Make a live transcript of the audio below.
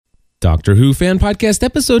Doctor Who Fan Podcast,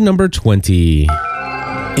 episode number 20.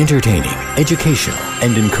 Entertaining, educational,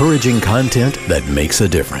 and encouraging content that makes a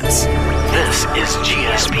difference. This is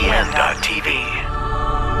GSPN.TV.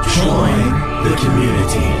 Join the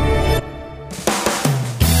community.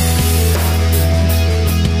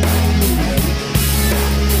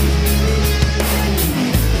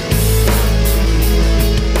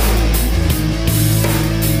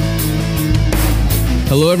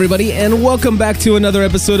 Hello, everybody, and welcome back to another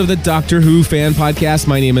episode of the Doctor Who Fan Podcast.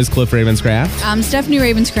 My name is Cliff Ravenscraft. I'm Stephanie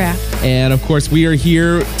Ravenscraft. And, of course, we are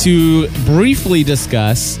here to briefly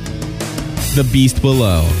discuss The Beast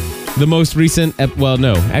Below. The most recent...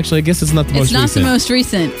 actually, I guess it's not the most recent. It's not the most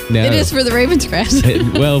recent. No. It is for the Ravenscraft.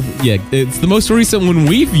 It's the most recent one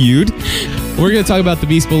we viewed. We're going to talk about The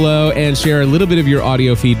Beast Below and share a little bit of your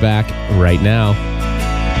audio feedback right now.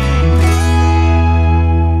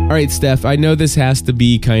 All right, Steph, I know this has to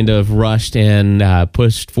be kind of rushed and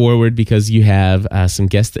pushed forward because you have some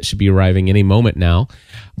guests that should be arriving any moment now.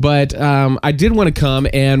 But I did want to come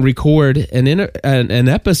and record an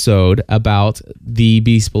episode about The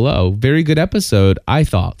Beast Below. Very good episode, I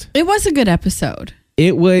thought. It was a good episode.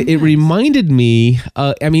 It reminded me,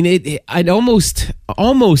 it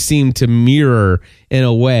almost seemed to mirror, in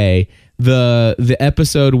a way, the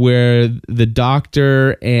episode where the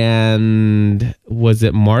Doctor and was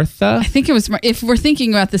it Martha? I think it was. If we're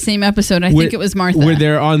thinking about the same episode, I think it was Martha. Where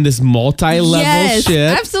they're on this multi-level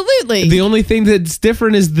ship. Absolutely. The only thing that's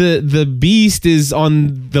different is the Beast is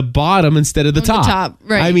on the bottom instead of the top. The top,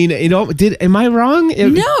 right? I mean, am I wrong?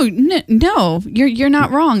 No, you're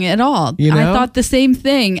not wrong at all. You know? I thought the same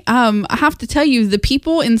thing. I have to tell you, the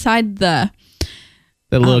people inside the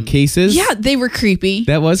little cases? Yeah, they were creepy.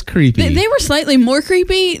 That was creepy. They were slightly more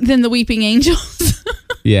creepy than the Weeping Angels.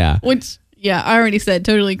 Yeah. Which, I already said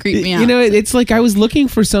totally creeped me out. You know, it's like I was looking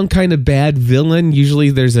for some kind of bad villain. Usually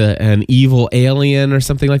there's an evil alien or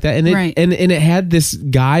something like that. And it had this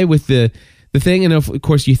guy with the thing, and of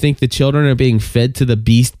course you think the children are being fed to the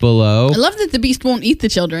Beast Below. I love that the Beast won't eat the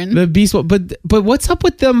children. The Beast, but what's up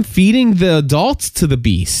with them feeding the adults to the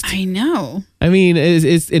Beast? I know. I mean,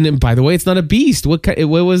 and by the way, it's not a beast. What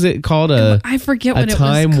was it called? I forget what it was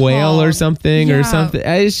called. A time whale or something.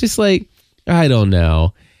 It's just like, I don't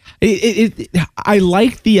know. I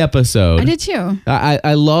liked the episode. I did too.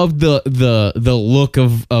 I loved the look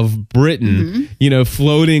of Britain,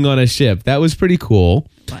 floating on a ship. That was pretty cool.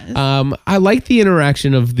 I liked the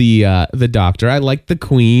interaction of the Doctor. I liked the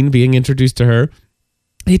Queen being introduced to her.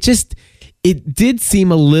 It did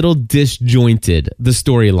seem a little disjointed, the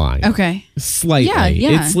storyline. Okay. Slightly.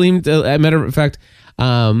 Yeah. It seemed, as a matter of fact,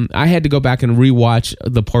 I had to go back and rewatch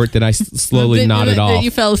the part that I slowly nodded off. That you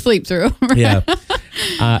fell asleep through. Yeah.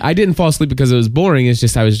 I didn't fall asleep because it was boring. It's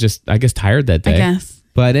just I was I guess, tired that day. I guess.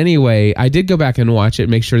 But anyway, I did go back and watch it,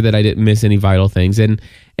 make sure that I didn't miss any vital things. And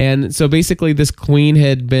so basically this Queen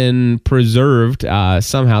had been preserved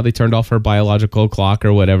somehow. They turned off her biological clock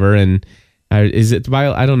or whatever. And is it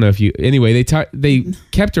I don't know if you... Anyway, they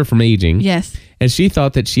kept her from aging. Yes. And she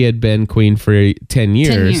thought that she had been Queen for 10 years.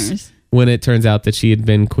 10 years. When it turns out that she had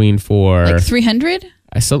been Queen for... Like 300?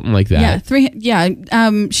 Something like that.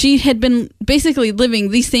 She had been basically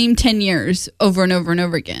living the same 10 years over and over and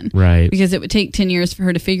over again. Right. Because it would take 10 years for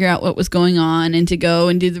her to figure out what was going on and to go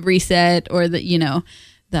and do the reset or the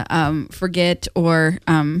forget or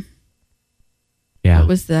what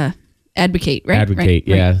was the advocate, right? Advocate, right.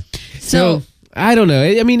 yeah. So I don't know.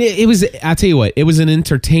 I mean, it was, I'll tell you what, it was an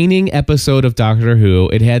entertaining episode of Doctor Who.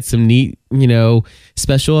 It had some neat,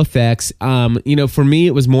 special effects. For me,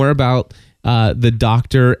 it was more about the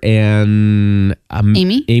Doctor and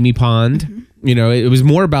Amy Pond. Mm-hmm. It was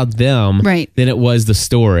more about them than it was the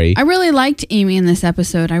story. I really liked Amy in this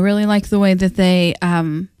episode. I really liked the way that they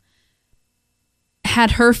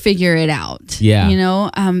had her figure it out. Yeah.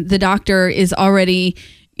 The Doctor is already,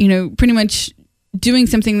 pretty much doing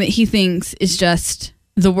something that he thinks is just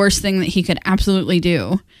the worst thing that he could absolutely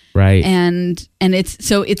do. Right. And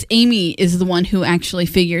it's Amy is the one who actually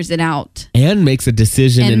figures it out and makes a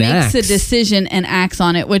decision and acts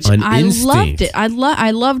on it, which I loved it.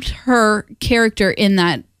 I loved her character in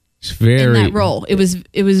that role. It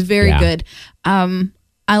was very good. I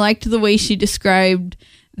liked the way she described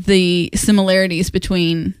the similarities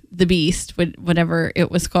between the Beast, whatever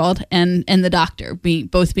it was called, and the Doctor,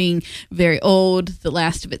 both being very old, the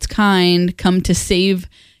last of its kind, come to save,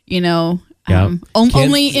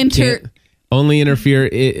 only interfere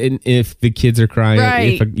if the kids are crying,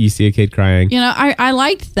 right. If you see a kid crying. I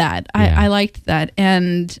liked that. I liked that.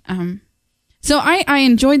 And so I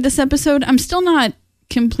enjoyed this episode. I'm still not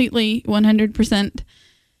completely 100%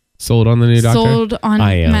 Sold on the new doctor? Sold on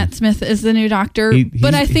Matt Smith as the new doctor.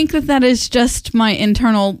 But I think that is just my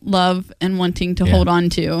internal love and wanting to hold on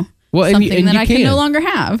to something that I can no longer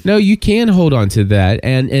have. No, you can hold on to that.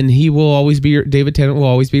 And he will always be David Tennant will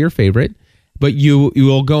always be your favorite. But you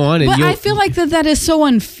will go on and I feel like that is so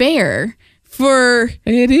unfair.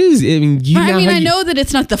 It is. I know that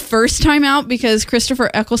it's not the first time out because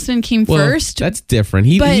Christopher Eccleston came first. That's different.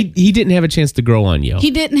 He didn't have a chance to grow on you.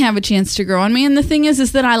 He didn't have a chance to grow on me. And the thing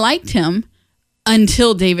is that I liked him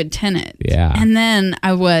until David Tennant. Yeah. And then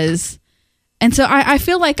and so I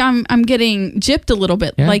feel like I'm getting gypped a little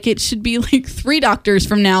bit. Yeah. Like it should be like 3 doctors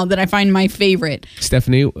from now that I find my favorite.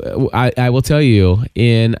 Stephanie, I will tell you,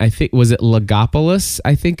 I think, was it Logopolis,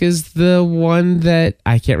 I think is the one that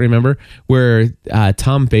I can't remember, where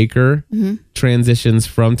Tom Baker transitions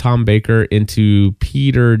from Tom Baker into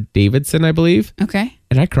Peter Davidson, I believe. Okay.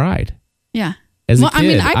 And I cried. Yeah. As a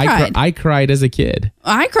kid. I cried. I cried as a kid.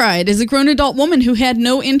 I cried as a grown adult woman who had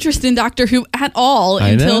no interest in Doctor Who at all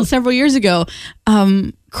until several years ago.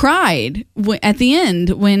 Cried at the end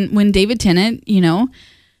when David Tennant,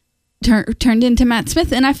 turned into Matt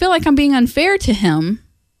Smith. And I feel like I'm being unfair to him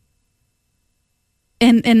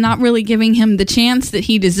and not really giving him the chance that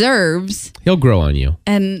he deserves. He'll grow on you.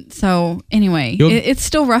 And so, anyway, it's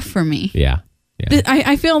still rough for me. Yeah. Yeah.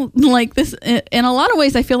 I feel like this, in a lot of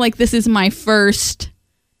ways, I feel like this is my first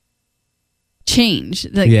change.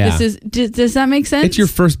 This is, does that make sense? It's your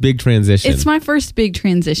first big transition. It's my first big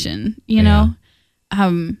transition, you know?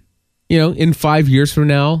 In 5 years from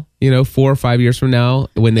now, 4 or 5 years from now,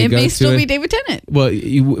 when they it may still be David Tennant. Well,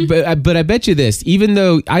 but I bet you this, even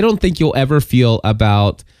though I don't think you'll ever feel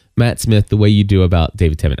about Matt Smith the way you do about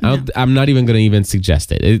David Tennant. No. I'm not even going to even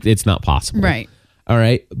suggest it. It's not possible. Right. All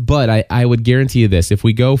right. But I would guarantee you this.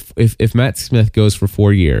 If Matt Smith goes for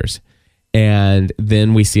 4 years and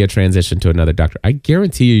then we see a transition to another doctor, I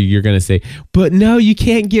guarantee you're going to say, but no, you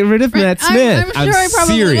can't get rid of Matt Smith. I'm sure I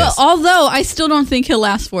probably will. Although I still don't think he'll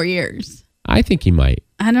last 4 years. I think he might.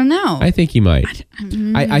 I don't know. I think he might.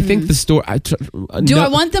 I think the story... I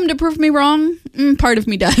want them to prove me wrong? Part of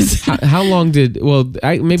me does. How long did...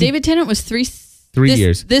 maybe David Tennant was 3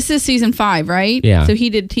 years. This is season 5, right? Yeah. So he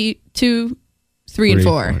did 2, 3, and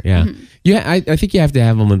 4. Yeah. Mm-hmm. Yeah, I think you have to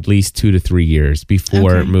have him at least 2 to 3 years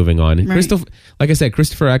before moving on. Right. Like I said,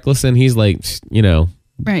 Christopher Eccleston, he's like,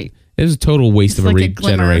 Right. It was a total waste of a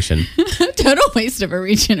regeneration. Total waste of a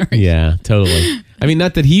regeneration. Yeah, totally. I mean,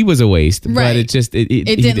 not that he was a waste, but it just... It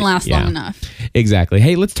didn't last long enough. Exactly.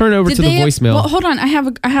 Hey, let's turn over to the voicemail. Well, hold on. I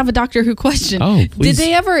have a Doctor Who question. Oh, please. Did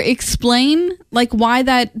they ever explain why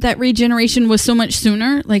that regeneration was so much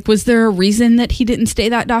sooner? Was there a reason that he didn't stay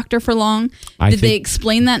that doctor for long? Did they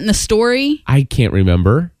explain that in the story? I can't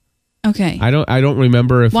remember. Okay. I don't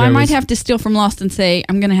remember if I might have to steal from Lost and say,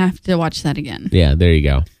 I'm going to have to watch that again. Yeah, there you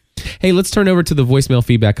go. Hey, let's turn over to the voicemail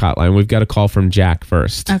feedback hotline. We've got a call from Jack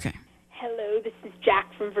first. Okay. Hello, this is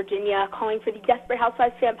Jack from Virginia calling for the Desperate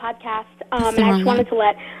Housewives fan podcast. And I just wanted to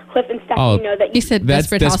let Cliff and Stephanie know that you said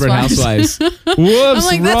Desperate Housewives. Whoops, I'm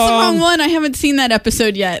like, that's the wrong one. I haven't seen that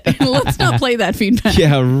episode yet. Let's not play that feedback.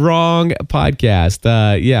 Yeah, wrong podcast.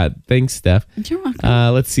 Thanks, Steph. You're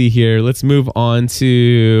welcome. Let's see here. Let's move on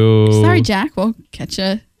to... Sorry, Jack. We'll catch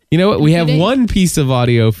you. You know what? We have one piece of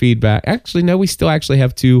audio feedback. Actually, no, we still actually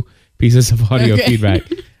have 2 pieces of audio feedback.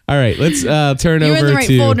 All right, let's turn over to... You're in the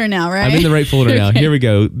right folder now, right? I'm in the right folder now. Here we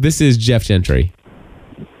go. This is Jeff Gentry.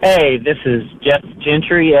 Hey, this is Jeff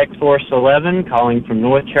Gentry, X-Force 11, calling from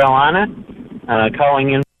North Carolina.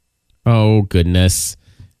 Calling in... Oh, goodness.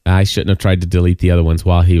 I shouldn't have tried to delete the other ones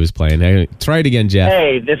while he was playing. Try it again, Jeff.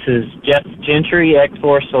 Hey, this is Jeff Gentry,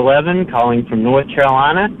 X-Force 11, calling from North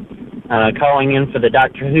Carolina. Calling in for the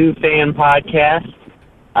Doctor Who fan podcast.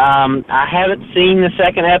 I haven't seen the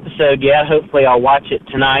second episode yet. Hopefully I'll watch it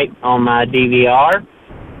tonight on my DVR.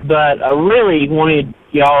 But I really wanted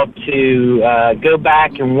y'all to go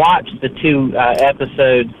back and watch the 2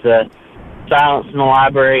 episodes, Silence in the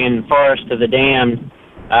Library and Forest of the Damned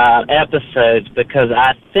episodes, because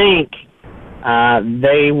I think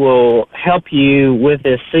they will help you with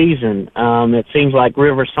this season. It seems like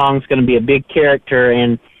River Song's going to be a big character,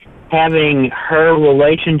 and having her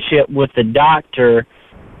relationship with the Doctor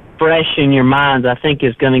fresh in your minds, I think,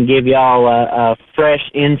 is going to give y'all a fresh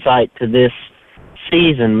insight to this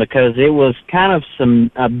season, because it was kind of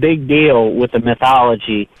a big deal with the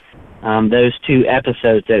mythology, those 2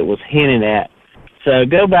 episodes that it was hinted at. So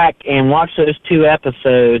go back and watch those 2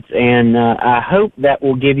 episodes, and I hope that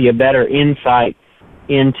will give you a better insight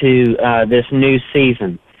into this new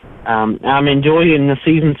season. I'm enjoying the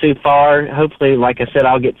season so far. Hopefully, like I said,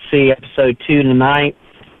 I'll get to see episode 2 tonight.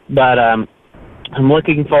 But I'm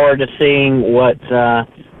looking forward to seeing what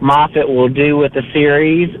Moffat will do with the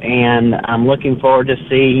series, and I'm looking forward to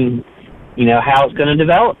seeing, how it's going to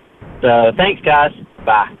develop. So thanks, guys.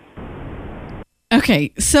 Bye.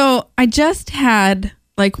 Okay, so I just had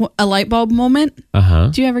like a light bulb moment.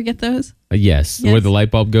 Do you ever get those? Yes, where the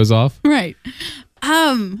light bulb goes off. Right.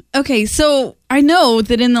 Okay, so I know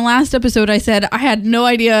that in the last episode I said I had no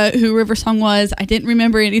idea who River Song was. I didn't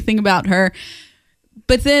remember anything about her.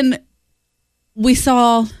 But then they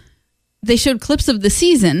showed clips of the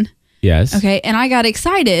season. Yes. Okay, and I got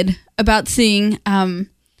excited about seeing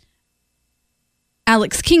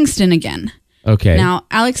Alex Kingston again. Okay. Now,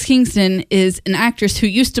 Alex Kingston is an actress who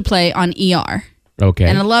used to play on ER. Okay.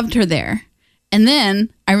 And I loved her there. And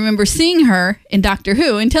then I remember seeing her in Doctor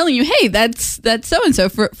Who and telling you, hey, that's so-and-so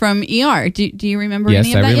from ER. Do you remember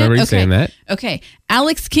any of that yet? Yes, I remember you saying that. Okay.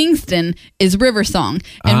 Alex Kingston is River Song.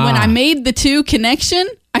 And when I made the two connection,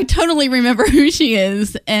 I totally remember who she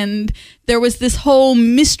is. And there was this whole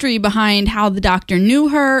mystery behind how the Doctor knew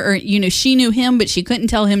her, or, she knew him, but she couldn't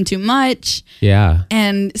tell him too much. Yeah.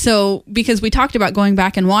 And so, because we talked about going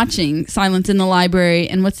back and watching Silence in the Library,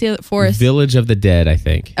 and what's the other, Forest? Village of the Dead, I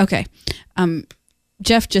think. Okay.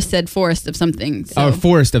 Jeff just said Forest of something. So.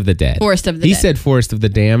 Forest of the Dead. Forest of the Dead. He said Forest of the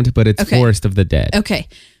Damned, but it's Forest of the Dead. Okay.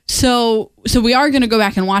 So we are going to go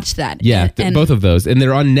back and watch that. Yeah, and both of those. And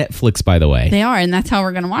they're on Netflix, by the way. They are, and that's how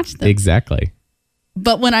we're going to watch them. Exactly.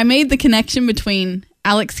 But when I made the connection between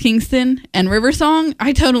Alex Kingston and River Song,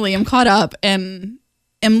 I totally am caught up and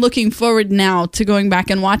am looking forward now to going back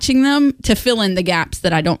and watching them to fill in the gaps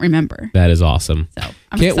that I don't remember. That is awesome. So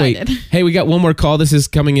I'm Can't excited. Wait. Hey, we got one more call. This is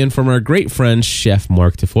coming in from our great friend, Chef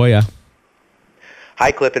Mark Tafoya.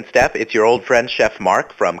 Hi, Cliff and Steph. It's your old friend, Chef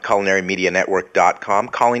Mark from CulinaryMediaNetwork.com,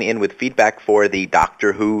 calling in with feedback for the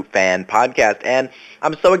Doctor Who fan podcast. And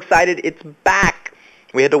I'm so excited it's back.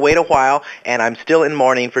 We had to wait a while, and I'm still in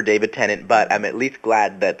mourning for David Tennant, but I'm at least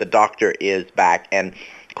glad that the Doctor is back. And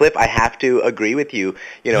Cliff, I have to agree with you.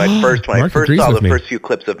 At first, when I first saw the first few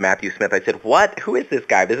clips of Matthew Smith, I said, what? Who is this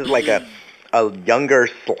guy? This is like a younger,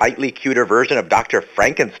 slightly cuter version of Dr.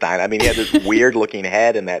 Frankenstein. I mean, he has this weird-looking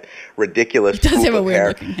head and that ridiculous He does have a hair.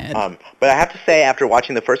 weird-looking head. But I have to say, after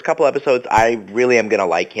watching the first couple episodes, I really am going to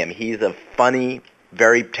like him. He's a funny,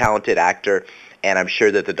 very talented actor, and I'm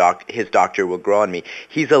sure that his Doctor will grow on me.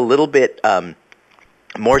 He's a little bit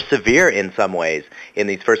more severe in some ways in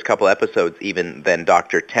these first couple episodes even than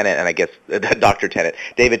Dr. Tennant, and I guess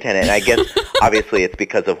David Tennant, and I guess obviously it's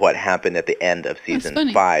because of what happened at the end of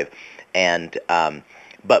season 5. And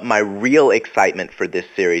but my real excitement for this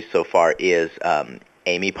series so far is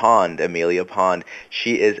Amelia Pond.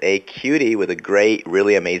 She is a cutie with a great,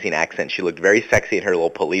 really amazing accent. She looked very sexy in her little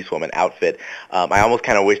policewoman outfit. I almost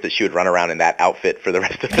kind of wish that she would run around in that outfit for the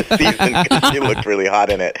rest of the season because she looked really hot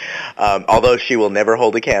in it. Although she will never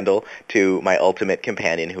hold a candle to my ultimate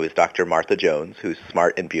companion, who is Dr. Martha Jones, who's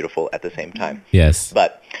smart and beautiful at the same time. Yes.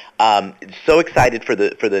 But so excited for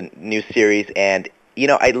the new series, and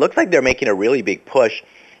it looks like they're making a really big push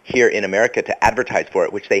here in America to advertise for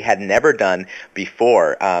it, which they had never done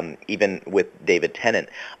before, even with David Tennant.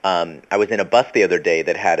 I was in a bus the other day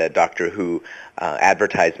that had a Doctor Who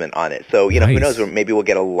advertisement on it. So, nice. Who knows, maybe we'll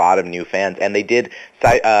get a lot of new fans. And they did,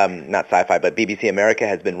 not sci-fi, but BBC America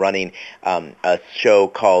has been running a show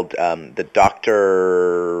called The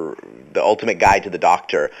Ultimate Guide to the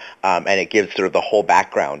Doctor, and it gives sort of the whole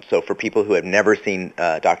background. So for people who have never seen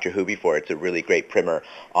Doctor Who before, it's a really great primer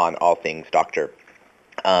on all things Doctor.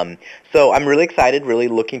 So I'm really excited, really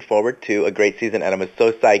looking forward to a great season, and I'm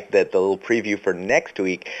so psyched that the little preview for next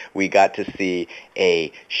week, we got to see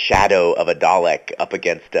a shadow of a Dalek up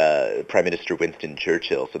against Prime Minister Winston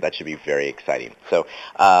Churchill, so that should be very exciting. So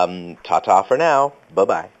ta-ta for now.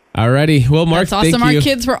 Bye-bye. Alrighty. Well, Mark, that's awesome. thank you. Our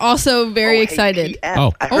kids were also very excited.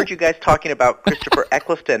 I heard you guys talking about Christopher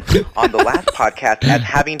Eccleston on the last podcast as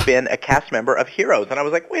having been a cast member of Heroes. And I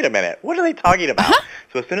was like, wait a minute, what are they talking about?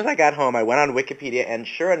 So as soon as I got home, I went on Wikipedia, and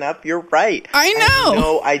sure enough, you're right. I know. I had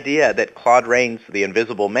no idea that Claude Rains, the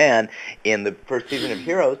Invisible Man, in the first season of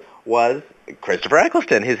Heroes was Christopher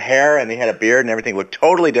Eccleston. His hair, and he had a beard and everything, looked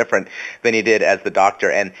totally different than he did as the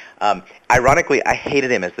Doctor. And ironically, I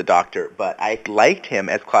hated him as the Doctor, but I liked him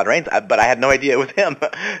as Claude Rains, but I had no idea it was him.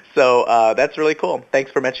 So that's really cool.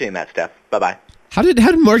 Thanks for mentioning that, Steph. Bye-bye. How did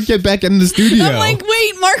Mark get back in the studio? I'm like,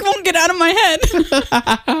 wait, Mark won't get out of my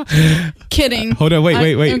head. Kidding. Hold on, wait.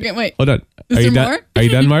 Okay, wait. Hold on. Is there more? Are you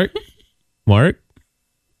done, Mark? Mark?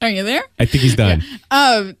 Are you there? I think he's done.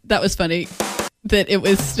 Yeah. That was funny that it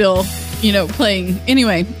was still, playing.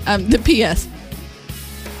 Anyway, the PS.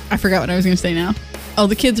 I forgot what I was going to say now. Oh,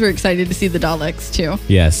 the kids were excited to see the Daleks, too.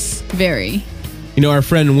 Yes. Very. Our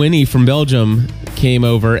friend Winnie from Belgium came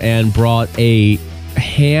over and brought a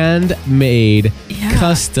handmade,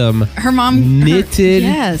 custom, her mom knitted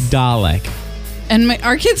Dalek. And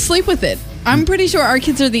our kids sleep with it. I'm pretty sure our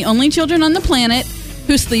kids are the only children on the planet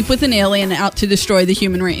who sleep with an alien out to destroy the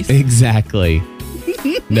human race. Exactly.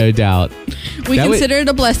 No doubt. We consider it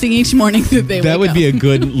a blessing each morning that they wake up. That would be a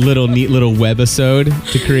good neat little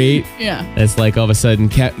webisode to create. Yeah. It's like all of a sudden,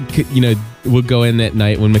 we'll go in at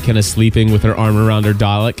night when McKenna's sleeping with her arm around her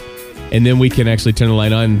Dalek, and then we can actually turn the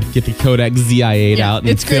light on, get the Kodak ZI-8 out,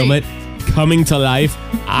 and film it coming to life.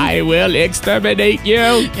 I will exterminate you.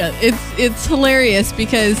 Yeah, it's hilarious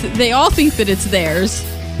because they all think that it's theirs.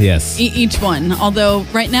 Yes. Each one. Although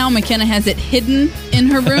right now McKenna has it hidden in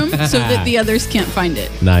her room so that the others can't find it.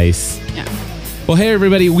 Nice. Yeah. Well, hey,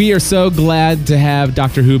 everybody. We are so glad to have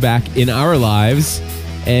Doctor Who back in our lives.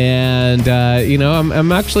 And,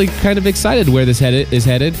 I'm actually kind of excited where this is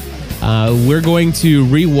headed. We're going to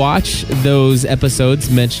rewatch those episodes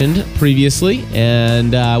mentioned previously.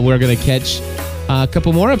 And we're going to catch a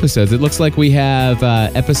couple more episodes. It looks like we have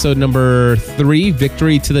episode number 3,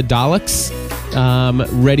 Victory to the Daleks,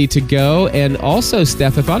 ready to go. And also,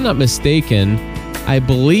 Steph, if I'm not mistaken, I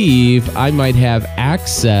believe I might have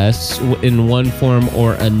access in one form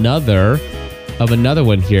or another of another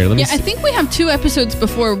one here. I think we have 2 episodes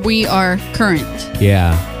before we are current.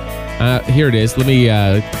 Yeah. Here it is. Let me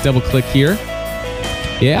double click here.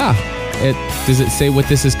 Yeah. Does it say what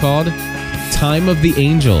this is called? Time of the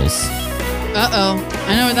Angels. Uh-oh.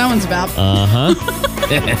 I know what that one's about. Uh-huh.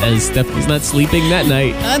 Stephanie's not sleeping that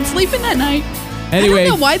night. Not sleeping that night. Anyway. I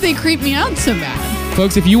don't know why they creep me out so bad.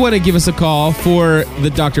 Folks, if you want to give us a call for the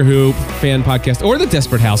Doctor Who fan podcast or the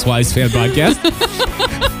Desperate Housewives fan podcast.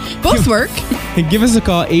 Both work. Give us a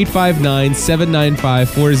call,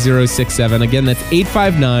 859-795-4067. Again, that's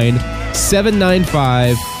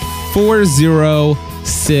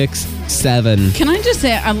 859-795-4067. Can I just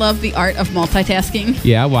say I love the art of multitasking?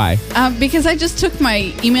 Yeah, why? Because I just took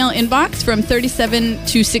my email inbox from 37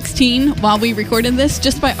 to 16 while we recorded this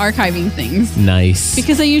just by archiving things. Nice.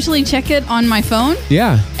 Because I usually check it on my phone.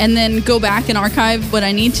 Yeah. And then go back and archive what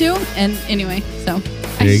I need to. And anyway, so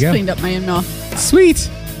I just cleaned up my email. Sweet.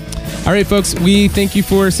 All right, folks, we thank you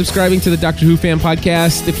for subscribing to the Doctor Who Fan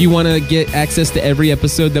Podcast. If you want to get access to every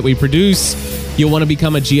episode that we produce, you'll want to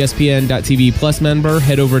become a gspn.tv Plus member.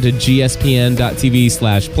 Head over to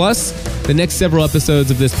gspn.tv/plus. The next several episodes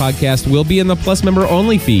of this podcast will be in the Plus member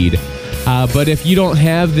only feed. But if you don't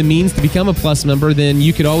have the means to become a Plus member, then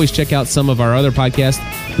you could always check out some of our other podcasts.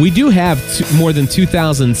 We do have more than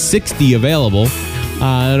 2,060 available.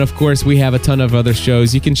 And of course, we have a ton of other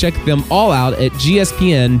shows. You can check them all out at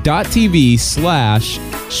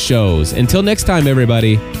gspn.tv/shows. Until next time,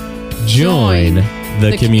 everybody, join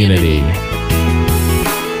the community.